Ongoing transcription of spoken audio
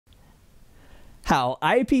How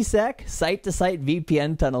IPsec site-to-site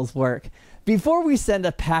VPN tunnels work. Before we send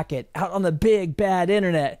a packet out on the big bad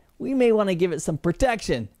internet, we may want to give it some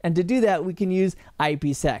protection, and to do that we can use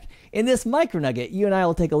IPsec. In this MicroNugget, you and I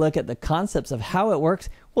will take a look at the concepts of how it works.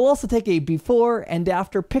 We'll also take a before and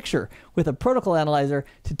after picture with a protocol analyzer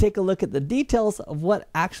to take a look at the details of what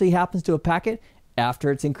actually happens to a packet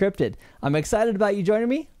after it's encrypted. I'm excited about you joining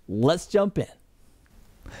me. Let's jump in.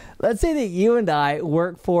 Let's say that you and I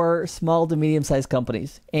work for small to medium-sized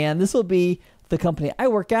companies, and this will be the company I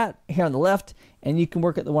work at here on the left, and you can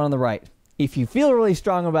work at the one on the right. If you feel really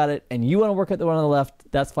strong about it and you want to work at the one on the left,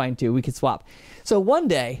 that's fine too. We could swap. So one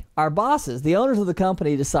day, our bosses, the owners of the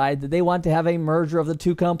company, decide that they want to have a merger of the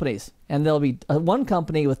two companies, and there'll be one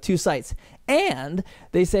company with two sites. And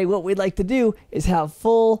they say what we'd like to do is have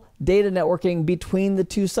full data networking between the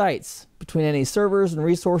two sites, between any servers and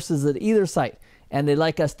resources at either site, and they'd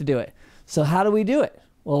like us to do it. So how do we do it?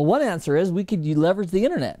 Well, one answer is we could leverage the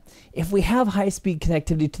internet. If we have high-speed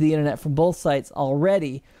connectivity to the internet from both sites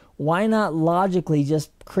already, why not logically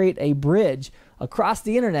just create a bridge across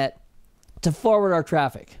the internet to forward our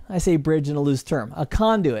traffic? I say bridge in a loose term, a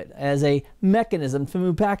conduit as a mechanism to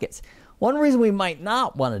move packets. One reason we might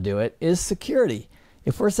not want to do it is security.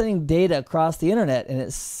 If we're sending data across the internet and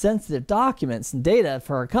it's sensitive documents and data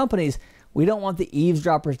for our companies, we don't want the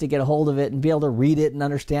eavesdroppers to get a hold of it and be able to read it and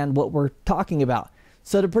understand what we're talking about.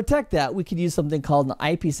 So to protect that, we could use something called an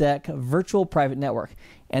IPsec virtual private network.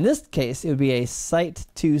 In this case, it would be a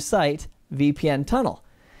site-to-site VPN tunnel.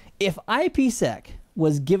 If IPsec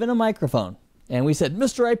was given a microphone and we said,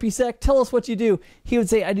 Mr. IPsec, tell us what you do, he would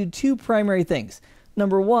say, I do two primary things.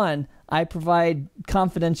 Number one, I provide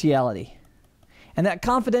confidentiality. And that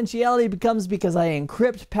confidentiality becomes because I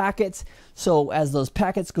encrypt packets, so as those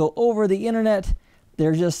packets go over the internet,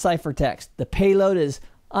 they're just ciphertext. The payload is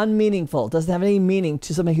unmeaningful. It doesn't have any meaning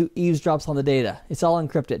to somebody who eavesdrops on the data. It's all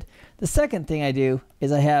encrypted. The second thing I do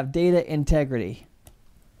is I have data integrity.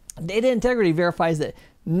 Data integrity verifies that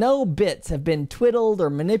no bits have been twiddled or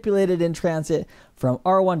manipulated in transit from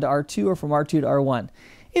R1 to R2 or from R2 to R1.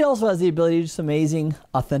 It also has the ability to do some amazing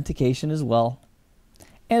authentication as well.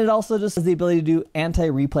 And it also just has the ability to do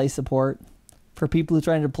anti-replay support for people who are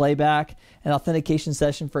trying to play back an authentication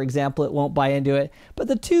session, for example. It won't buy into it. But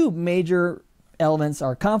the two major elements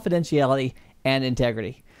are confidentiality and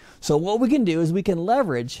integrity. So what we can do is we can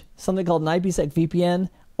leverage something called an IPsec VPN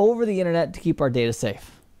over the internet to keep our data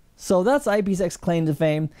safe. So that's IPsec's claim to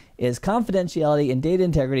fame, is confidentiality and data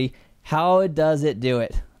integrity. How does it do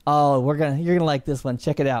it? Oh, you're gonna like this one.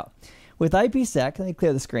 Check it out. With IPsec, let me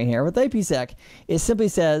clear the screen here. With IPsec, it simply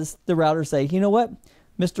says, the router say, you know what,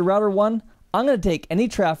 Mr. Router 1, I'm going to take any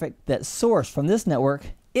traffic that's sourced from this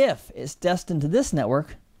network, if it's destined to this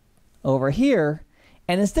network, over here,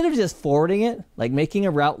 and instead of just forwarding it, like making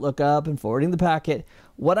a route lookup and forwarding the packet,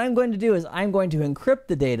 what I'm going to do is I'm going to encrypt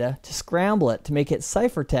the data to scramble it, to make it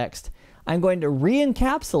ciphertext. I'm going to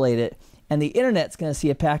re-encapsulate it, and the internet's going to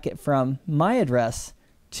see a packet from my address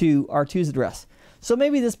to R2's address. So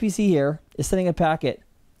maybe this PC here is sending a packet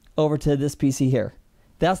over to this PC here.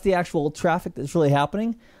 That's the actual traffic that's really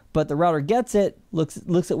happening, but the router gets it, looks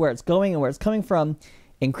at where it's going and where it's coming from,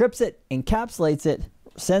 encrypts it, encapsulates it,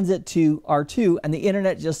 sends it to R2, and the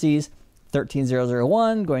internet just sees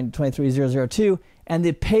 13001 going to 23002, and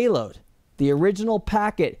the payload, the original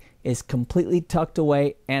packet, is completely tucked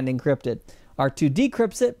away and encrypted. R2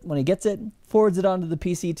 decrypts it when he gets it, forwards it onto the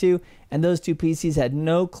PC2, and those two PCs had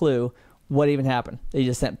no clue what even happened. They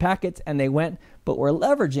just sent packets and they went, but we're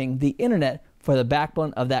leveraging the internet for the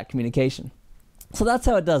backbone of that communication. So that's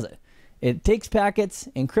how it does it. It takes packets,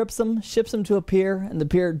 encrypts them, ships them to a peer, and the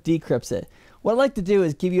peer decrypts it. What I'd like to do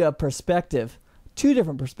is give you a perspective, two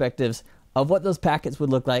different perspectives of what those packets would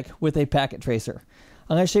look like with a packet tracer.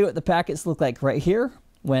 I'm going to show you what the packets look like right here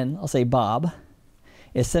when, I'll say Bob,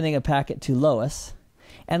 is sending a packet to Lois.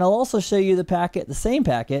 And I'll also show you the same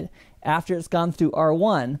packet, after it's gone through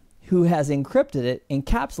R1, who has encrypted it,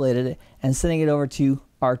 encapsulated it, and sending it over to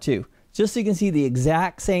R2. Just so you can see the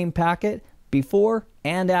exact same packet before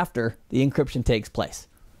and after the encryption takes place.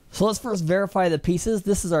 So let's first verify the pieces.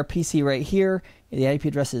 This is our PC right here. The IP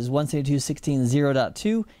address is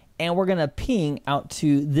 172.16.0.2, and we're going to ping out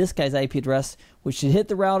to this guy's IP address, which should hit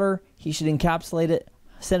the router. He should encapsulate it,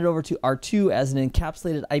 send it over to R2 as an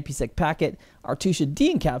encapsulated IPsec packet. R2 should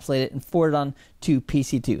de-encapsulate it and forward it on to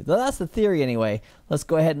PC2. Though that's the theory anyway. Let's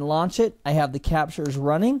go ahead and launch it. I have the captures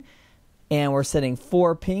running, and we're setting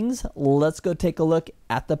 4 pings. Let's go take a look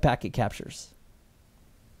at the packet captures.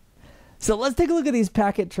 So let's take a look at these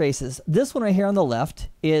packet traces. This one right here on the left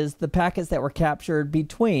is the packets that were captured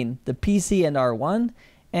between the PC and R1.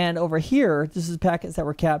 And over here, this is packets that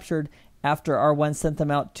were captured after R1 sent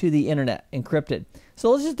them out to the internet encrypted.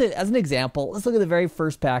 So let's just do, as an example, let's look at the very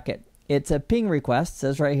first packet. It's a ping request, it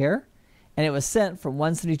says right here, and it was sent from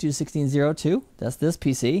 172.16.02, that's this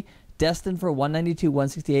PC, destined for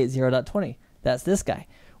 192.168.0.20, that's this guy.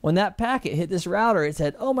 When that packet hit this router, it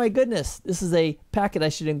said, oh my goodness, this is a packet I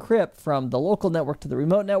should encrypt from the local network to the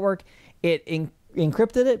remote network. It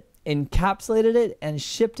encrypted it, encapsulated it, and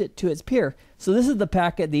shipped it to its peer. So this is the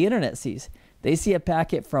packet the internet sees. They see a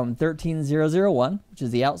packet from 13.0.0.1, which is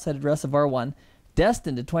the outside address of R1,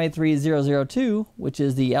 destined to 23.0.0.2, which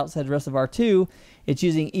is the outside address of R2. It's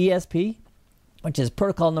using ESP, which is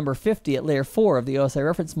protocol number 50 at layer 4 of the OSI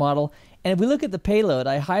reference model. And if we look at the payload,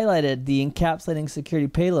 I highlighted the encapsulating security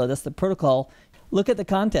payload. That's the protocol. Look at the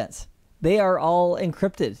contents. They are all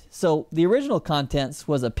encrypted. So the original contents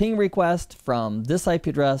was a ping request from this IP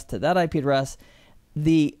address to that IP address.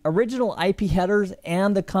 The original IP headers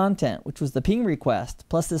and the content, which was the ping request,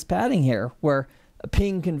 plus this padding here, where a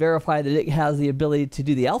ping can verify that it has the ability to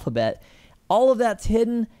do the alphabet, all of that's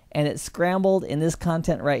hidden and it's scrambled in this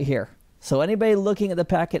content right here. So anybody looking at the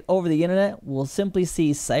packet over the internet will simply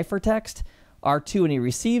see ciphertext. R2, when he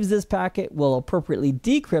receives this packet, will appropriately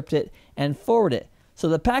decrypt it and forward it. So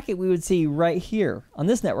the packet we would see right here on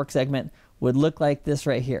this network segment would look like this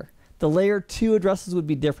right here. The layer 2 addresses would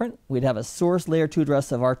be different. We'd have a source layer 2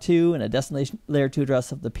 address of R2 and a destination layer 2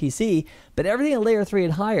 address of the PC, but everything in layer 3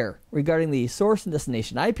 and higher regarding the source and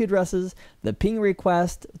destination IP addresses, the ping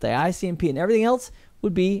request, the ICMP, and everything else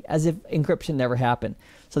would be as if encryption never happened.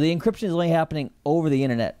 So the encryption is only happening over the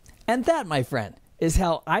internet. And that, my friend, is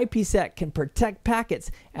how IPsec can protect packets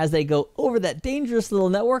as they go over that dangerous little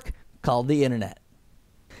network called the internet.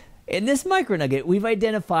 In this MicroNugget, we've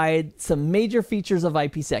identified some major features of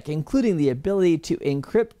IPsec, including the ability to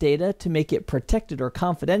encrypt data to make it protected or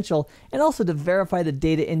confidential, and also to verify the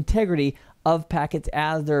data integrity of packets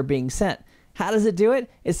as they're being sent. How does it do it?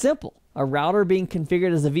 It's simple. A router being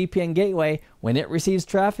configured as a VPN gateway, when it receives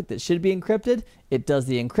traffic that should be encrypted, it does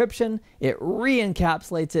the encryption, it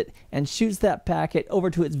re-encapsulates it, and shoots that packet over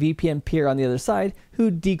to its VPN peer on the other side,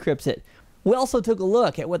 who decrypts it. We also took a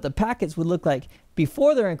look at what the packets would look like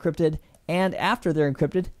before they're encrypted and after they're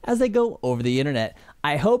encrypted as they go over the internet.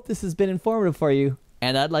 I hope this has been informative for you,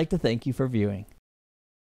 and I'd like to thank you for viewing.